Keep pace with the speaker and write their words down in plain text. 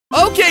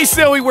Okay,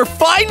 Zoe, we're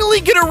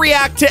finally gonna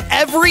react to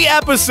every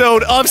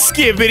episode of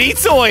Skibidi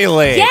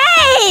Toilet.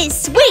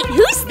 Yes! Wait,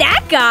 who's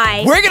that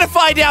guy? We're gonna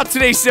find out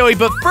today, Zoe,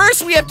 but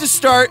first we have to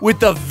start with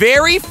the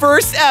very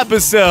first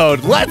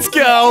episode. Let's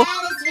go.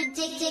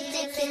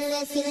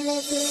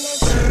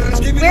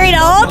 Where it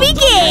all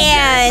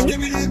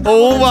began.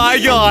 Oh my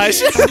gosh.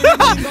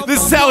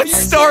 This is how it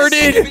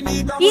started.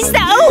 He's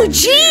the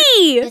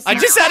OG. I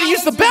just had to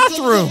use the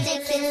bathroom.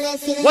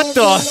 What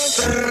the?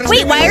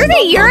 Wait, why are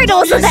there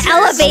urinals in the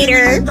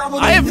elevator?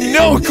 I have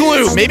no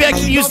clue. Maybe I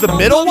can use the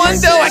middle one,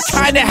 though? I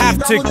kind of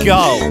have to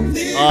go.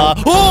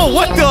 Oh,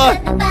 what the?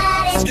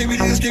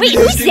 Wait,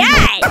 who's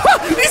that?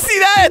 You see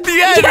that at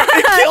the end? Yeah.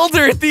 They killed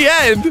her at the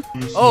end.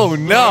 Oh,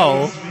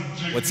 no.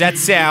 What's that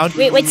sound?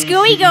 Wait, what's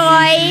going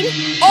on?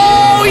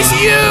 Oh, he's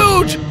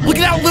huge! Look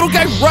at that little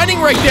guy running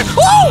right there.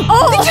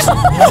 Oh! They just,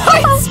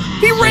 what?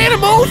 He ran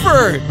him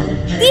over.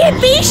 The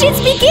invasion's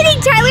beginning,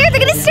 Tyler. They're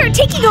gonna start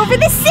taking over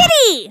the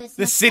city.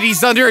 The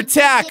city's under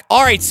attack.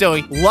 All right,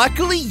 Zoe.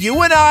 Luckily,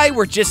 you and I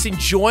were just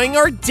enjoying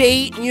our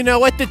date, you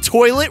know, at the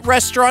toilet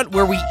restaurant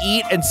where we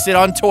eat and sit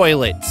on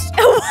toilets.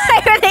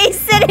 Why are they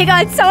sitting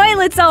on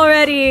toilets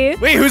already?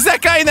 Wait, who's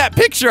that guy in that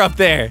picture up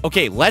there?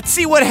 Okay, let's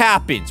see what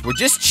happens. We're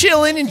just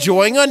chilling,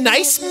 enjoying a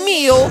nice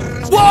meal.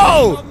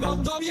 Whoa!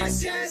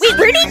 Wait,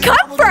 where'd he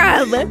come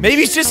from? Maybe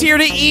he's just here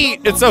to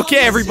eat. It's okay,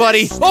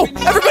 everybody. Oh,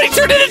 everybody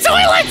turned into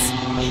toilets!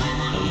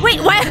 Wait,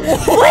 what?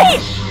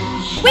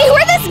 Wait, who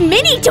are those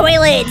mini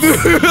toilets?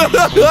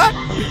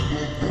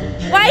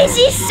 Why is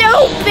he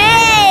so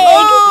big?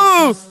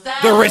 Oh!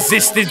 The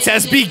resistance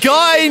has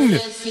begun!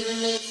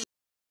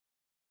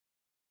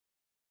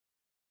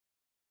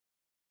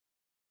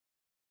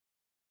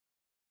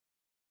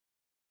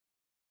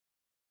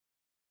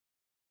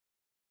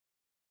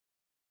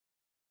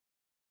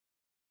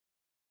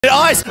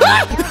 Us!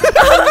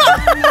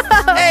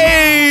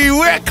 Hey,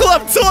 we're at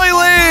Club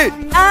Toilet!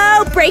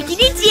 Oh, breaking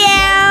it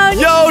down!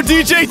 Yo,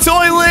 DJ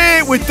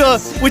Toilet with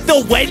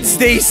the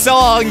Wednesday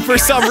song for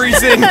some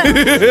reason.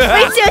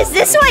 Wait, so is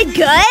this one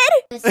good?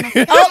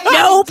 Oh,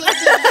 nope.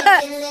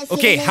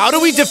 Okay, how do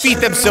we defeat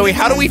them, Zoe?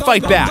 How do we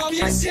fight back?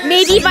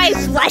 Maybe by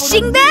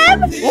flushing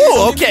them?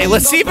 Ooh, okay,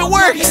 let's see if it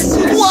works.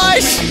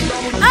 Flush!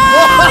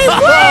 Oh, it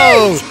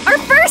worked! Our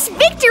first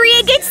victory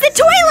against the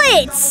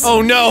toilets!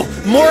 Oh no,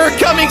 more are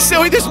coming,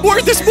 Zoe. There's more.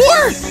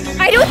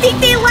 I don't think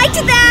they liked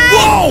that!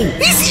 Whoa,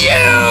 he's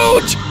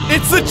huge!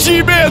 It's the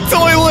G-Man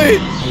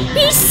Toilet!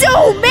 He's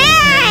so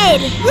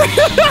mad!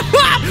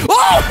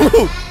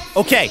 Oh!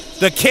 Okay,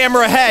 the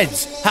camera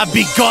heads have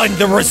begun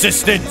the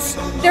resistance.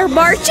 They're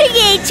marching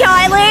in,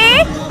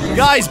 Tyler!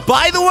 Guys,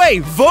 by the way,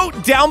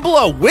 vote down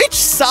below. Which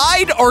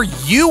side are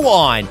you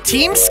on?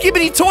 Team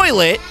Skibidi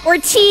Toilet? Or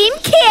Team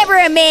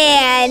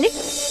Cameraman?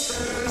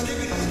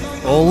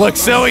 Oh, look,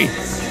 Zoe.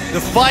 The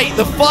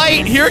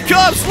fight, here it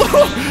comes.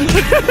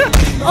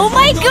 Oh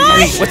my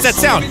gosh! Wait, what's that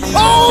sound?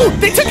 Oh,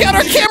 they took out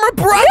our camera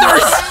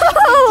brothers.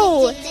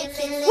 Oh!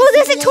 Well,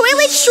 there's a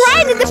toilet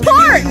shrine in the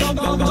park!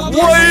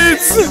 What?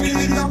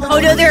 Oh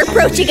no, they're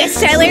approaching us,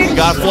 Tyler. We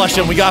gotta flush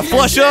them.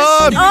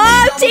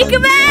 Oh, take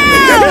them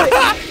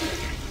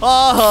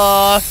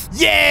out!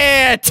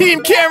 Yeah,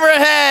 Team Camera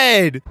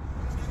Head.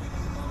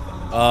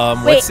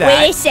 What's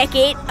that? Wait a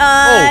second.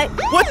 Oh,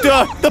 what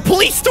the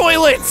police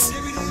toilets?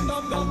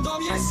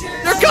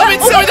 They're coming,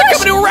 Zoe! They're coming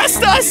to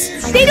arrest us!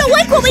 They don't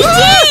like what we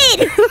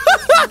did!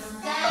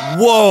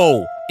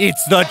 Whoa!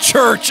 It's the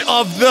Church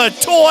of the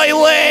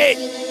Toilet!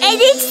 And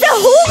it's the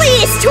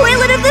holiest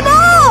toilet of them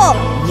all!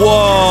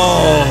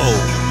 Whoa!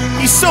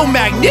 He's so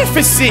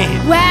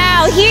magnificent!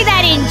 Wow, hear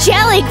that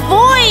angelic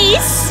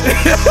voice!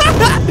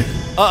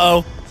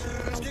 Uh-oh.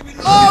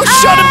 Oh,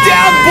 shut him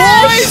down,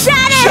 boys!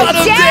 Shut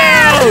him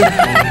down!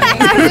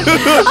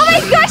 Oh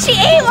my gosh, he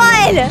ate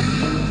one!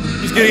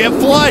 He's gonna get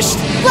flushed!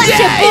 Flush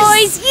it,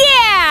 boys!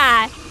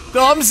 Yeah!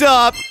 Thumbs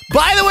up!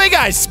 By the way,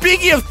 guys,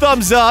 speaking of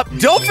thumbs up,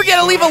 don't forget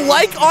to leave a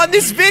like on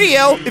this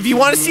video if you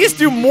want to see us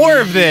do more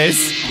of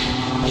this.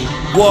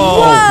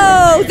 Whoa!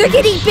 Whoa! They're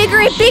getting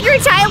bigger and bigger,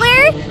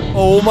 Tyler!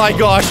 Oh my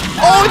gosh!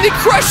 Oh, they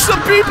crushed some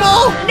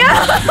people! No!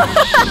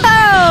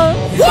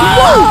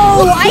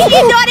 Whoa! I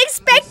did not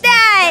expect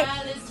that!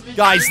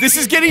 Guys, this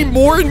is getting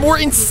more and more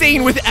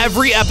insane with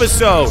every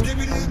episode.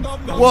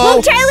 Whoa!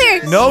 Whoa,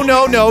 Tyler!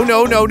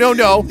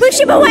 No! Push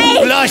him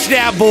away! Flush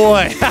that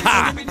boy!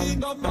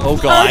 Oh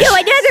gosh! Oh no,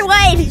 another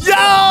one!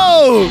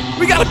 Yo!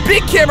 We got a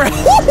big camera!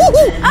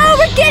 Oh,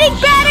 we're getting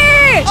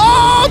better!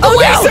 Oh, the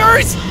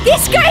lasers! No.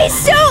 This guy is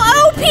so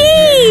OP!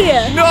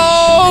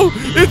 No!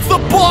 It's the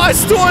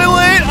boss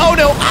toilet! Oh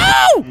no!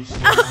 Ow!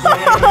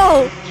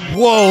 Oh!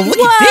 Whoa, look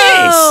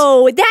at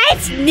Whoa,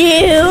 that's new!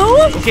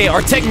 this! Okay,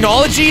 our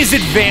technology is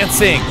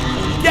advancing.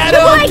 Get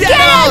him! Come on,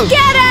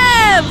 get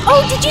him!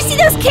 Oh, did you see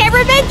those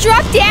cameramen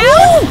drop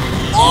down?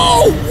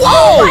 Oh, whoa!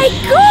 Oh my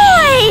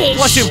gosh!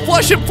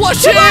 Flush him! Come on,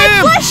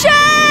 flush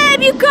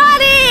him! You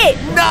got it!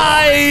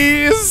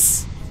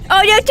 Nice!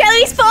 Oh no, Tyler,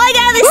 he's falling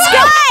out of the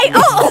sky!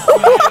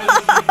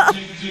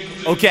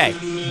 Okay,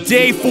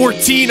 day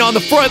 14 on the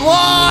front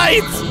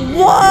lines.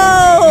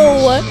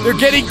 Whoa! They're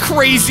getting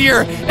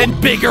crazier and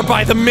bigger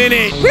by the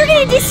minute. We're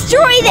gonna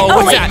destroy them. Oh,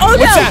 what's wait. that? Oh,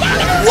 What's no. that?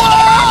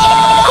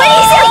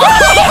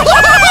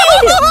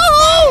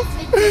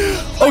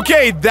 Whoa!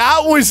 Okay,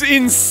 that was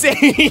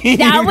insane.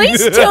 That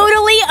was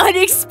totally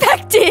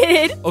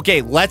unexpected.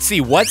 Okay, let's see.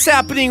 What's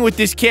happening with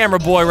this camera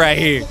boy right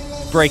here?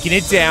 Breaking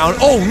it down.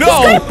 Oh, He's no.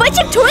 got a bunch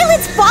of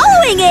toilets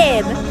following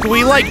him. Can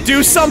we, like,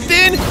 do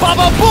something?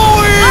 Baba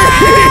Boy!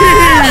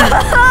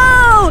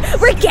 Oh,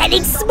 we're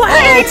getting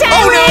smarter, Tyler.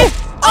 Oh, no.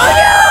 Oh,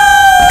 no.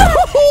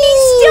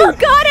 He still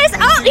got us.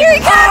 Oh, here he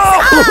comes.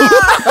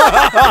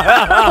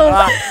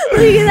 Oh.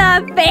 Look at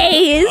that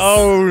face.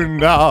 Oh,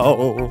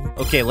 no.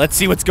 Okay, let's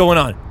see what's going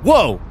on.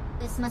 Whoa.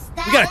 We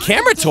got a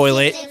camera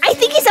toilet. I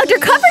think he's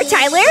undercover,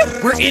 Tyler.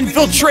 We're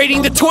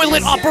infiltrating the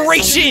toilet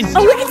operation.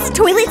 Oh, look, it's the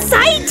toilet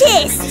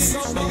scientists.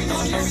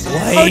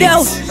 Wait. Oh,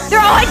 no. They're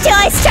on to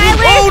us,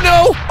 Tyler. Oh,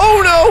 no.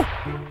 Oh, no.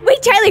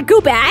 Wait, Tyler, go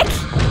back.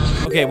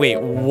 Okay, wait,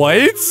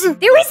 what?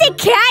 There was a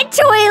cat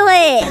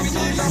toilet.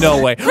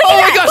 No way. Look Oh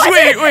at my that. gosh,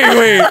 wait.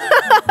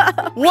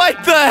 What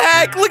the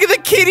heck? Look at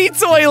the kitty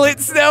toilet,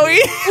 Snowy.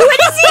 What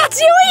is he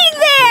doing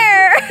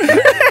there?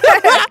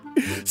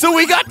 So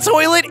we got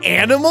toilet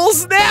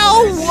animals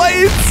now?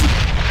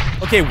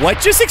 What? Okay, what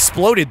just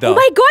exploded though? Oh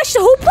my gosh, the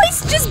whole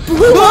place just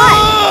blew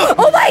up.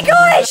 Oh my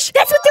gosh,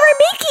 that's what they were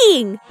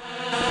making.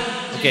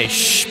 Okay,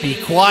 shh, be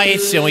quiet,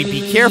 Snowy,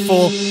 be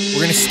careful. We're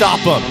gonna stop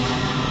them.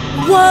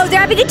 Whoa, they're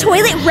having a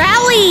toilet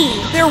rally.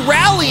 They're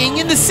rallying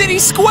in the city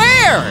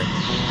square.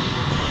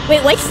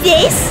 Wait, what's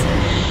this?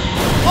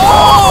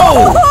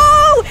 Oh!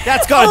 Oh!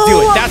 That's gotta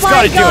do it. That's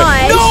gotta do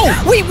it. No!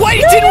 Wait, what?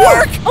 It didn't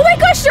work! Oh my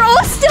gosh, they're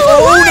all still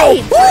Oh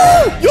alive!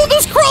 no! Yo,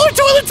 those crawler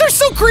toilets are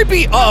so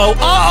creepy! Uh-oh!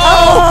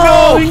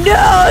 Oh No!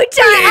 no!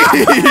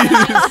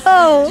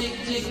 Oh!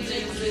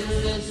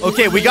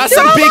 Okay, we got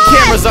some big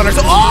cameras on us.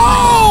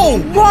 Oh!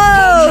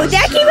 Whoa!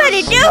 That came out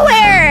of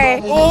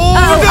nowhere!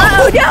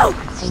 Oh, no!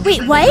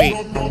 Wait, what?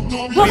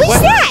 What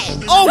was that?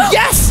 Oh,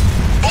 yes!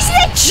 Is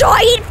that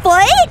giant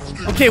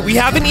foot? Okay, we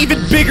have an even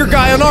bigger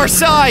guy on our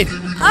side.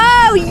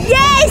 Oh,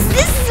 yes!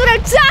 This is what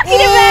I'm talking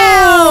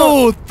about!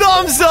 Oh,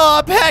 thumbs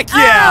up! Heck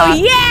yeah! Oh,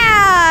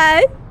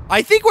 yeah!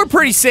 I think we're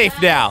pretty safe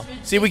now.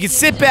 See, we can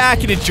sit back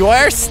and enjoy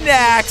our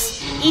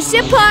snacks. Eat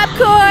some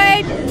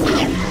popcorn!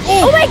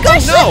 Oh my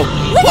gosh! no.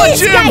 Look at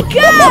this guy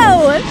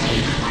go!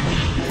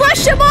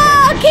 Flush them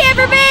all,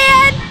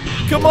 cameraman!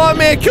 Come on,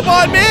 man! Come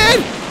on,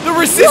 man! The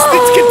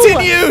resistance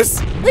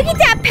continues! Look at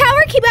that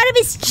power came out of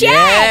his chest!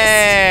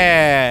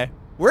 Yeah!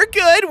 We're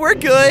good, we're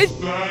good.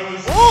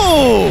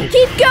 Oh!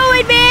 Keep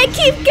going, man!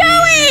 Keep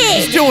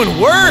going! He's doing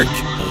work!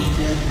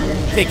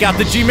 Take out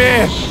the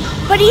G-Man.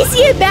 But is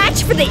he a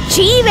match for the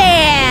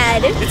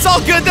G-Man? It's all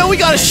good, though. We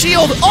got a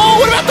shield. Oh,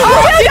 what about the No,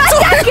 rocket not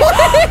that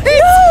toilet?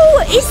 No!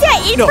 Is that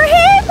it for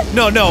him?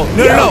 No. No,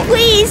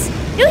 please!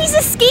 No, he's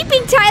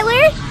escaping,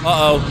 Tyler!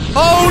 Uh-oh.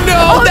 Oh,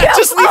 no! That no.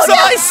 just leaves Oh, no.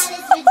 us!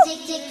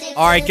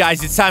 All right,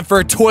 guys, it's time for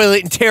a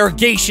toilet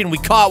interrogation. We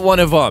caught one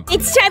of them.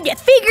 It's time to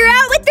figure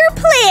out what their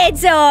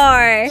plans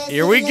are!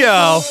 Here we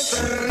go.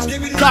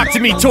 Talk to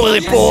me,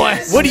 toilet boy.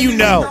 What do you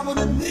know?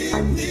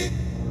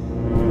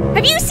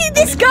 Have you seen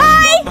this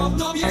guy?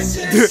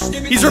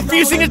 He's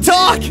refusing to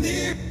talk.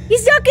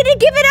 He's not gonna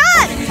give it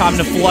up! Time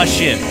to flush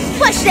him.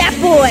 Flush that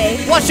boy!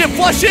 Flush him,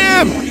 flush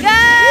him!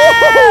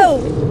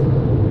 No!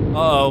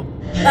 Uh-oh.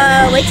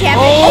 Oh, what's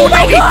happening? Oh, no,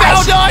 my he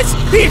gosh! found us!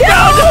 He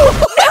found us!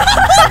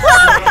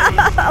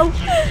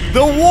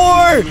 The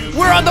war!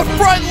 We're on the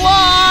front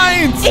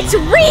lines! It's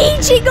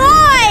raging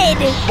on!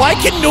 Why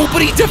can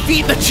nobody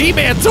defeat the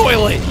G-Man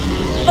toilet?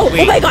 Oh,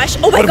 Wait, oh my gosh,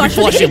 oh my gosh.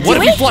 What if we flush him? What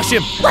if we flush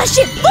him? Flush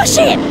him, flush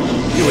him! Do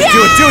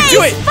it,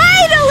 do it!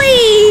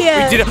 Finally!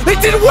 It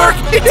didn't work!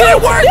 It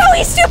didn't work! No,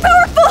 he's too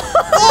powerful!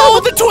 Oh,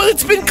 the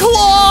toilet's been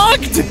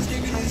clogged!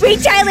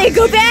 Wait, Tyler,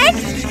 go back!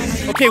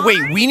 Okay, wait,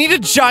 we need a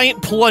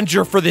giant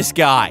plunger for this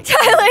guy.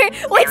 Tyler,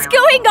 what's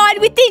going on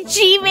with the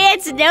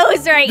G-Man's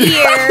nose right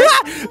here?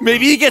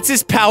 Maybe he gets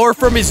his power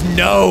from his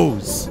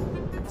nose.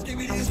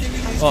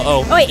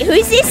 Uh-oh. Oh, wait,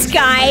 who's this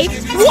guy?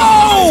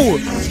 Whoa!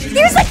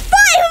 There's like 5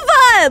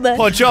 of them!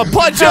 Punch up,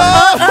 punch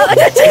up!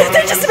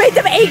 That just made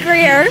them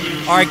angrier.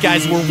 All right,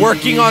 guys, we're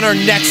working on our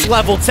next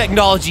level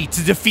technology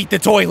to defeat the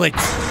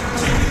toilets.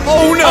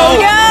 Oh, no! Oh,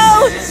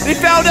 no! They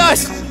found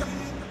us!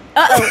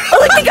 Uh-oh. Oh,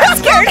 look, they got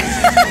scared.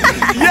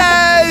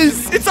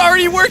 Yes! It's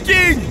already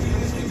working!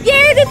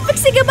 Yeah, they're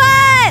fixing him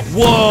up!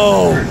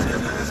 Whoa!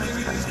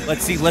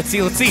 Let's see. Boom!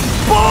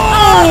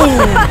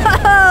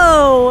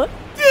 Oh!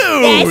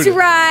 Dude! That's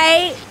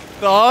right.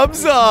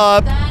 Thumbs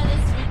up!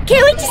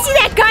 Can't wait to see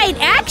that guy in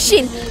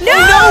action. No!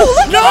 Oh,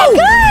 Look at that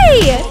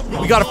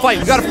guy! We gotta fight!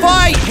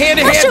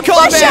 Hand-to-hand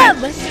Flush combat!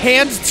 him.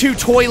 Hands to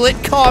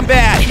toilet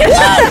combat!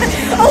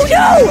 Oh,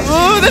 no!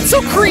 Oh, that's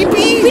so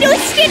creepy! We don't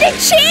stand a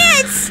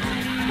chance!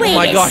 Wait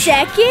my a gosh.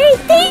 second.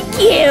 Thank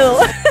you.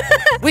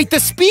 Wait, the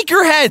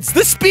speaker heads!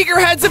 The speaker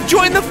heads have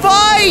joined the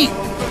fight!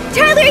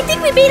 Tyler, I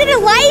think we made an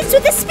alliance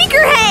with the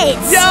speaker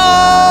heads.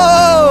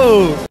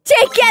 Yo!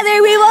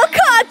 Together we will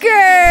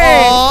conquer.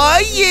 Aw,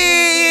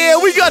 yeah!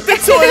 We got the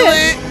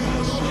toilet.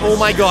 Oh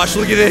my gosh,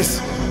 look at this.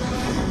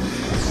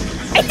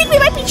 I think we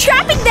might be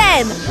trapping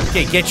them.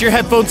 Okay, get your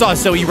headphones on.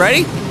 So, you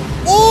ready?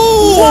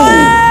 Whoa!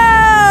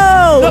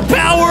 The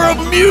power of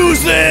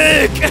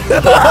music!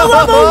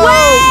 Whoa,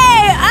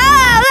 way!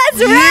 Oh,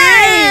 that's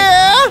right!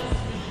 Yeah!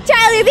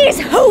 Tyler,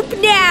 there's hope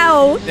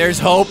now! There's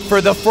hope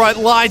for the front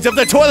lines of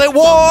the toilet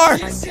war!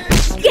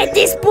 Get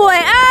this boy!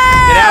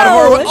 Oh! Get out of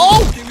our way!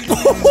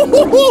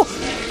 Oh!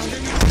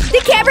 The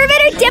cameramen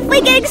are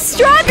definitely getting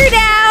stronger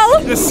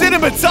now! The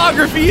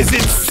cinematography is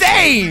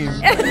insane!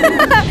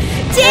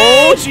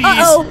 Dang! jeez!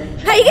 Uh-oh!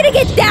 How are you gonna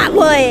get that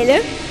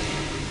one?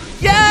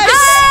 Yes!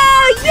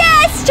 Oh,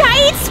 yes!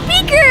 Giant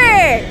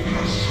speaker!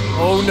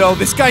 Oh no,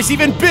 this guy's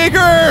even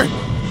bigger!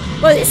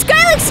 Well, this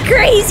guy looks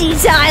crazy,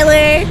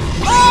 Tyler!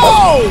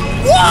 Oh!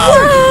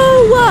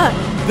 Whoa! Whoa!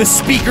 The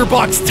speaker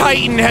box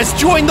titan has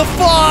joined the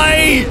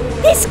fight!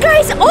 This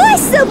guy's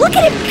awesome! Look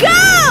at him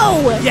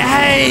go!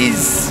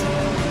 Yes!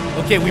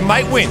 Okay, we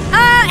might win.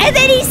 And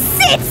then he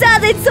sits on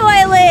the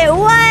toilet!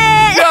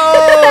 What?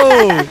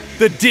 No!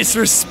 The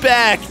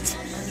disrespect!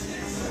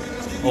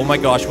 Oh my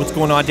gosh, what's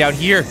going on down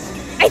here?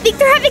 I think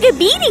they're having a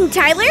meeting,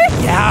 Tyler!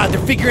 Yeah, they're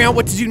figuring out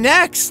what to do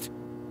next.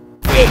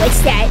 Wait,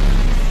 what's that?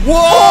 Whoa!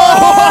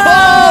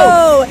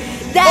 Oh!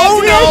 That's Oh,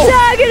 what no! I'm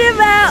talking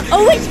about!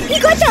 Oh, wait, he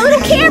got that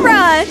little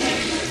camera!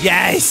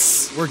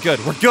 Yes! We're good,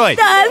 we're good.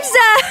 Thumbs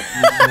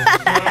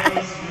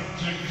up!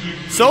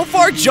 So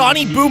far,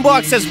 Johnny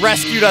Boombox has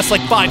rescued us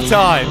like 5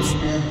 times.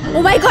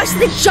 Oh my gosh,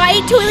 the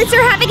giant toilets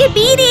are having a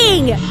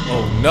meeting!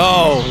 Oh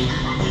no!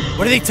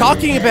 What are they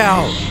talking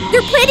about?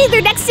 They're planning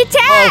their next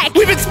attack! Oh,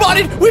 we've been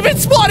spotted! We've been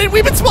spotted!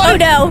 We've been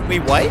spotted! Oh no!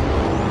 Wait, what?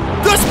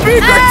 The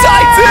Speaker Oh,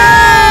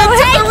 Titan! To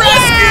heck the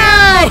rescue!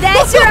 yeah!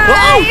 That's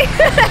right!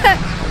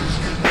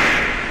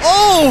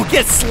 Oh,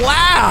 get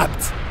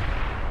slapped!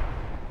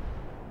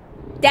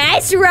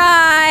 That's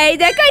right!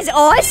 That guy's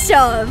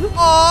awesome!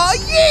 Aw,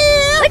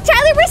 yeah! Look,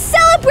 Tyler, we're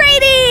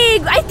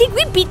celebrating! I think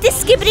we beat the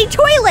Skibidi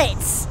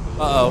Toilets!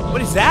 Uh-oh,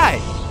 what is that?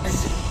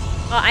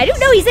 I don't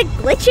know, he's like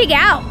glitching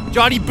out.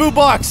 Johnny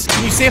Boombox,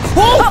 can you say it?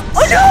 Whoa!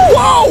 Oh no!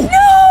 Whoa!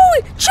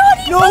 No!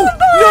 Johnny Boombox!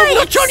 No,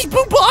 not Johnny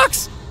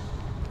Boombox!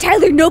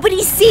 Tyler,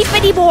 nobody's safe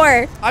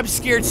anymore. I'm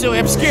scared, Silly,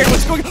 I'm scared.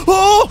 What's going on?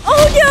 Oh!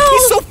 Oh no!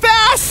 He's so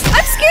fast!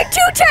 I'm scared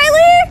too,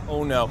 Tyler!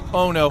 Oh no,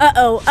 oh no.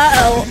 Uh-oh,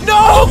 uh-oh.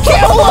 No,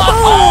 Kayla!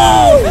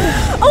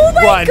 Oh! Oh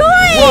my Run,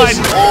 gosh!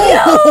 run.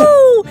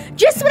 Oh! No!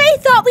 Just when I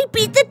thought we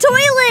beat the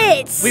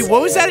toilets! Wait,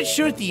 what was that it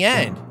showed at the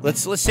end?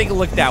 Let's take a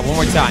look at that one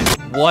more time.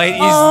 What is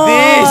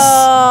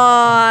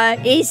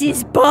It's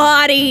his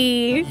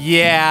body. this?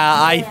 Yeah,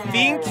 I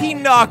think he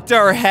knocked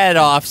our head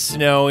off,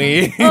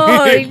 Snowy.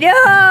 Oh The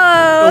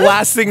no!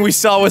 last thing we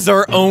saw was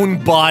our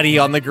own body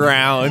on the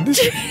ground.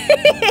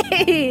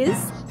 Jeez.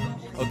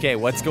 Okay,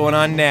 what's going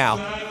on now?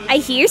 I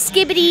hear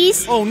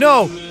skibbities. Oh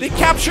no, they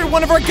captured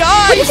one of our What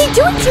guys! are they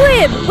doing to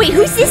him? Wait,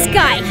 who's this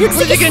guy? He looks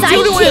What are like they a gonna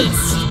do to him?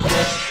 scientist.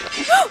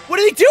 What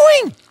are they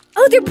doing?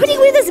 Oh, they're putting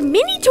one of those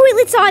mini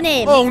toilets on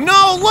him. Oh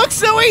no, look,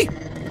 Zoe!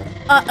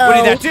 Uh-oh. What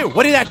did that do?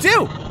 What did that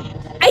do?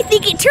 I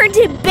think it turned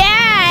him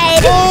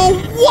bad. Oh,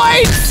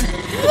 what?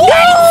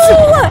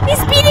 No!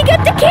 He's beating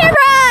up the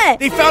camera.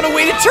 They found a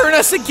way to turn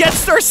us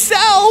against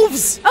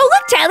ourselves! Oh,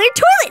 look, Tyler,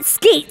 toilet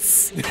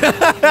skates.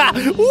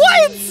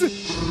 What?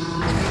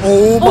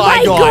 Oh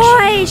my gosh!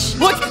 gosh.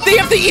 Look, they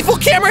have the evil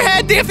camera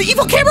head! They have the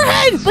evil camera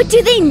head! But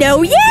do they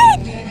know yet?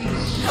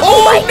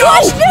 Oh my no!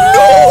 gosh,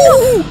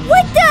 no!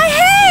 What the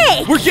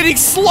heck? We're getting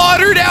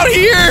slaughtered out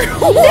here!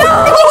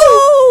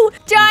 No!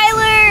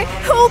 Tyler,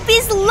 hope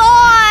is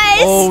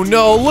lost. Oh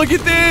no, look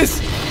at this!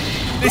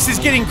 This is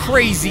getting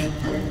crazy.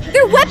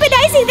 They're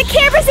weaponizing the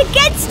cameras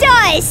against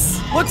us.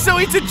 Look, so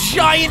it's a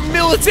giant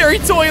military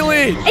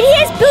toilet! And he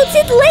has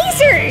built-in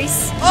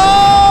lasers.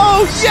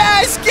 Oh,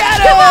 yes!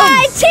 Get him! Come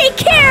on, take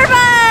care of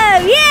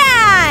him.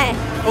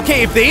 Yeah.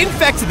 Okay, if they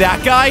infect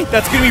that guy,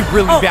 that's gonna be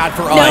really bad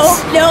for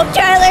us. No,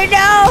 Tyler,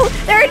 no.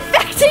 They're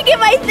infecting him,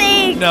 I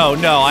think. No,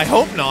 I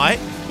hope not.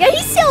 Yeah,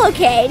 he's still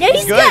okay. No,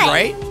 he's Good,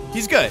 right?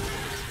 He's good.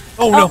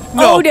 Oh, no, Oh,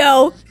 no. oh,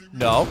 no.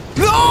 No.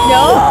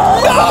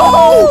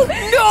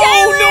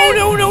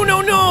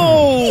 No.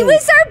 No. He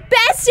was our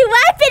best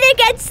weapon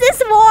against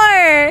this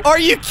war. Are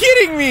you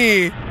kidding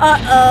me?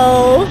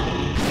 Uh-oh.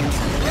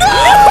 No!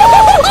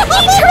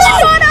 He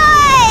turned on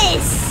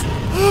us!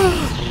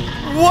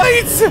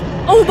 What?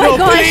 Oh my No,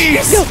 gosh!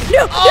 please.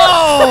 No!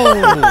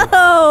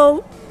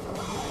 Oh.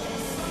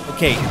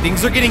 Okay,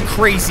 things are getting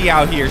crazy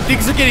out here.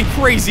 Things are getting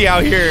crazy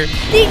out here.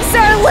 Things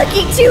are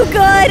looking too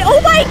good!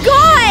 Oh my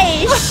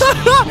gosh!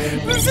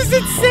 This is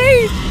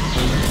insane.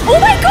 Oh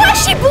my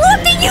gosh, she blew up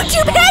the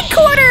YouTube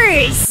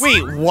headquarters!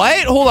 Wait,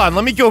 what? Hold on,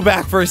 let me go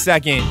back for a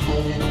second.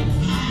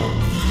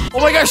 Oh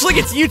my gosh, look,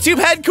 it's YouTube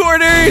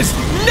headquarters!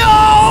 No!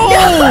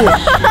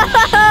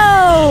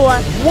 Oh!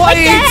 What? What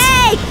the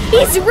heck?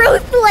 He's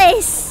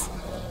ruthless!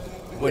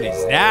 What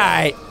is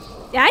that?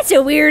 That's a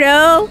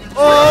weirdo.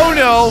 Oh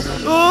no!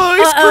 Oh,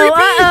 he's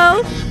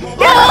creepy!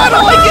 No, I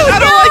don't like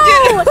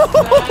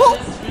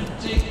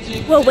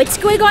it! Whoa, what's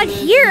going on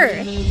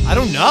here? I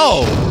don't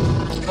know.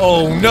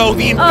 Oh no,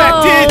 the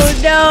infected! Oh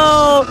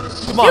no!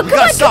 Come on, we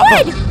gotta stop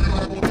him.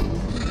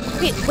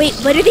 Wait,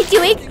 what are they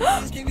doing?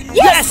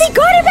 Yes, they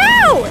got him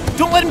out!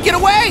 Don't let him get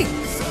away!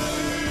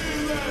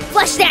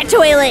 Flush that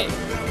toilet!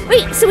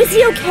 Wait, so is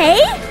he okay?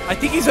 I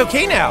think he's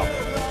okay now.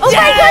 Oh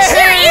my gosh,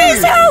 there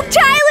is hope,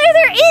 Tyler!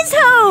 There is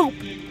hope!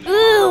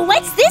 Ooh,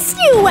 what's this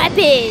new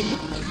weapon?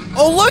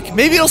 Oh look,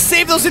 maybe it'll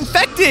save those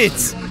infected!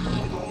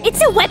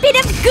 It's a weapon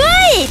of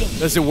good!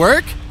 Does it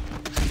work?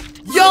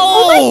 Yo!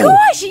 Oh my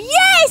gosh,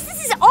 yes!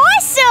 This is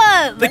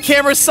awesome! The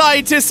camera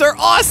scientists are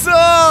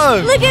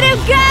awesome! Look at him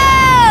go!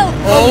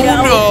 Oh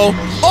no!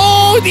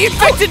 Oh, the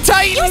infected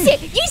Titan!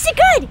 Use it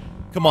good!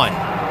 Come on.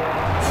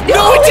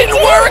 No, it didn't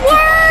work!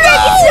 No!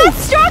 It's not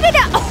strong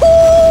enough!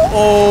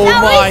 Oh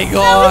my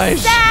gosh!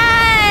 So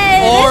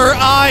sad!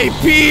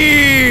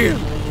 R.I.P.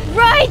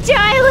 Right,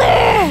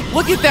 Tyler!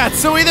 Look at that,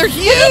 Zoe, they're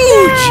huge!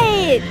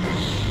 Right.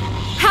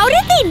 How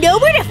did they know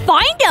where to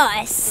find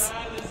us?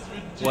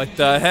 What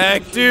the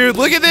heck, dude?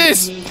 Look at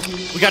this!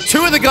 We got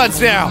 2 of the guns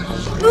now!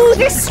 Ooh,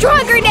 they're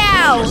stronger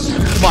now!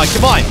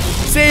 Come on!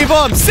 Save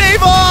them! Save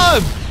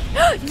them!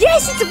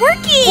 Yes, it's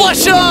working!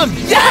 Flush them!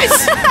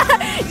 Yes!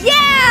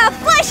 Yeah,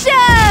 flush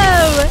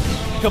them!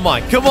 Come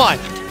on!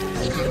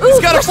 Ooh, He's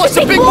gotta flush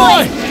the big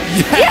boy!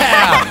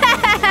 Yeah!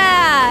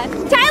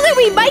 Tyler,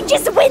 we might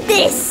just win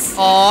this!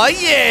 Aw,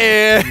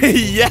 yeah!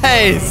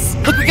 Yes!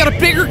 Look, we got a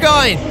bigger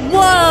gun!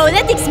 Whoa,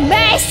 that thing's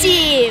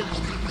massive!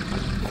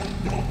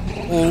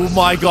 Oh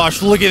my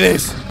gosh, look at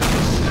this!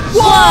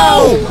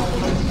 Whoa!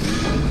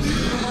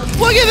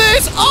 Look at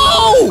this!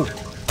 Oh!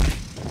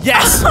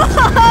 Yes!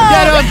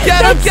 Get him!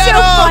 That's so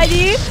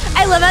funny!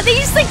 I love how they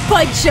just like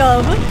punch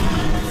him!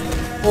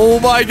 Oh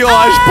my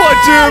gosh,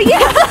 punch him!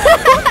 Yeah.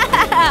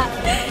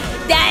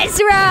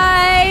 That's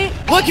right!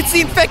 Look, it's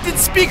the infected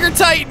speaker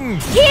Titan!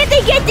 Can't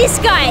they get this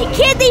guy?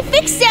 Can't they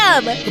fix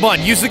him? Come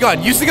on, use the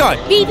gun, use the gun!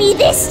 Maybe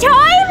this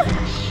time?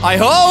 I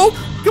hope!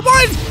 Come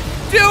on!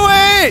 Do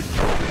it!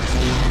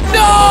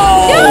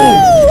 No!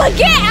 No!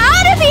 Get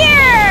out of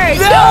here!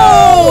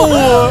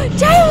 No!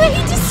 Tyler,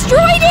 he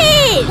destroyed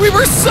it! We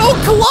were so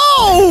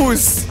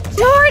close!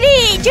 Darn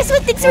it! Just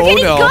when things were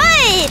getting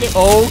good!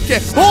 Okay.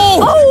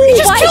 Oh! He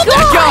just killed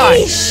that guy!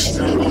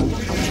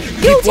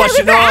 Yo,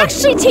 Tyler, they're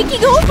actually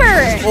taking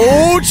over!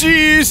 Oh,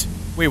 jeez!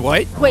 Wait,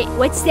 what? Wait,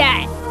 what's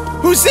that?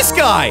 Who's this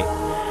guy?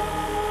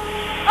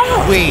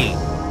 Oh! Wait.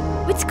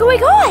 What's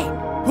going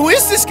on? Who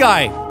is this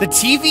guy? The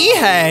TV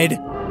head?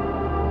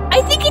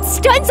 I think it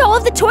stuns all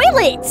of the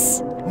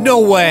toilets! No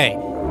way!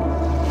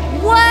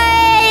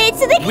 What?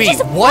 So they can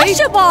just flush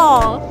them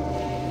all!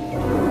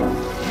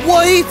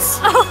 What?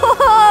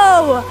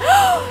 Oh!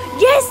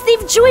 Yes,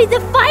 they've joined the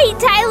fight,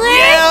 Tyler!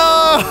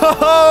 Yeah!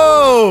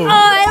 Oh,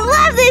 I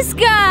love this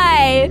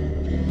guy!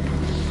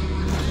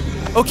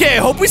 Okay, I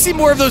hope we see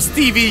more of those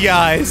TV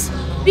guys.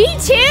 Me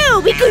too!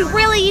 We could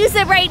really use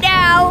them right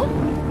now!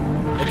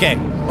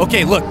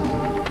 Okay, look.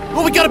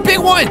 Oh, we got a big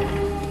one!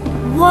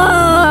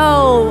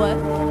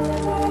 Whoa!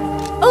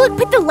 Oh, look,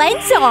 put the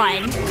lens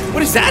on!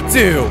 What does that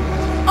do?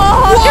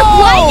 Oh, they're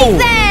blinding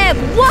them!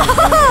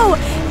 Whoa!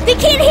 They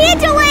can't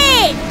handle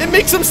it! It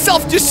makes them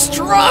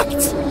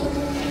self-destruct!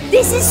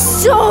 This is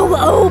so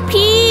OP!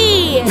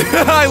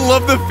 I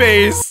love the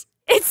face!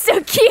 It's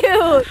so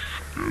cute!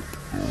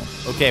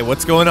 Okay,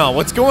 what's going on?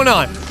 What's going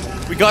on?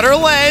 We got our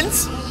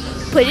lens!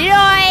 Put it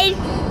on!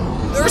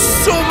 There's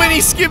so many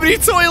Skibidi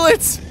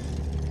Toilets!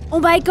 Oh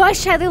my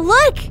gosh, Tyler,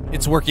 look!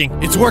 It's working,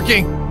 it's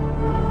working!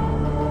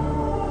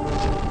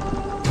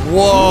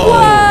 Whoa!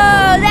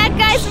 Whoa, that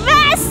guy's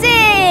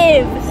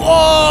massive!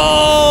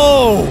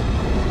 Whoa!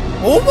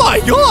 Oh my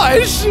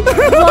gosh!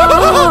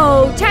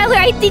 Whoa, Tyler,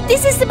 I think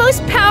this is the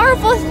most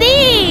powerful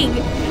thing!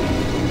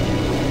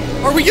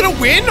 Are we gonna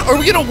win? Are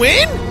we gonna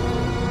win?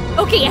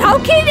 Okay, how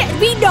can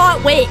we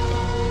not win?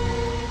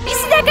 You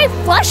see that guy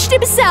flushed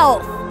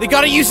himself! They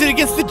gotta use it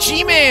against the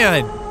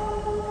G-Man!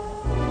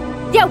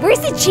 Yeah, where's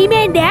the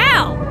G-Man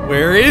now?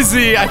 Where is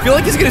he? I feel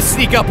like he's gonna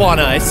sneak up on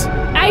us.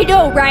 I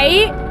know,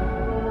 right?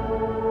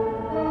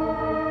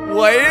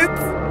 What?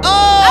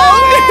 Oh,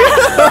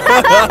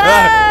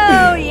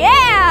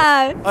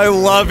 yeah! I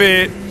love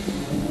it.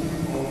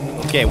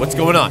 Okay, what's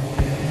going on?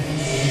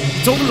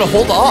 I told him to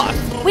hold off.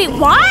 Wait,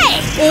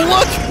 why? Oh,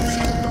 look!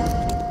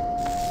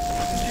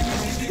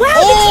 Wow,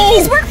 the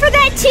TVs work for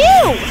that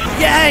too!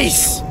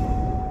 Yes!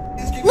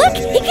 Look,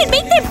 he can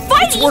make them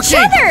fight each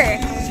other!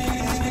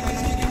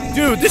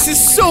 Dude, this is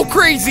so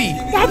crazy!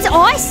 That's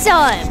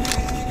awesome!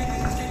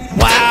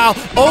 Wow!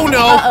 Oh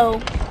no!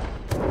 Uh-oh.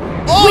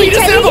 Oh, Wait, he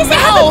doesn't have a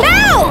mouth!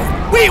 Have a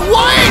mouth! Wait,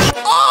 what?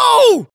 Oh!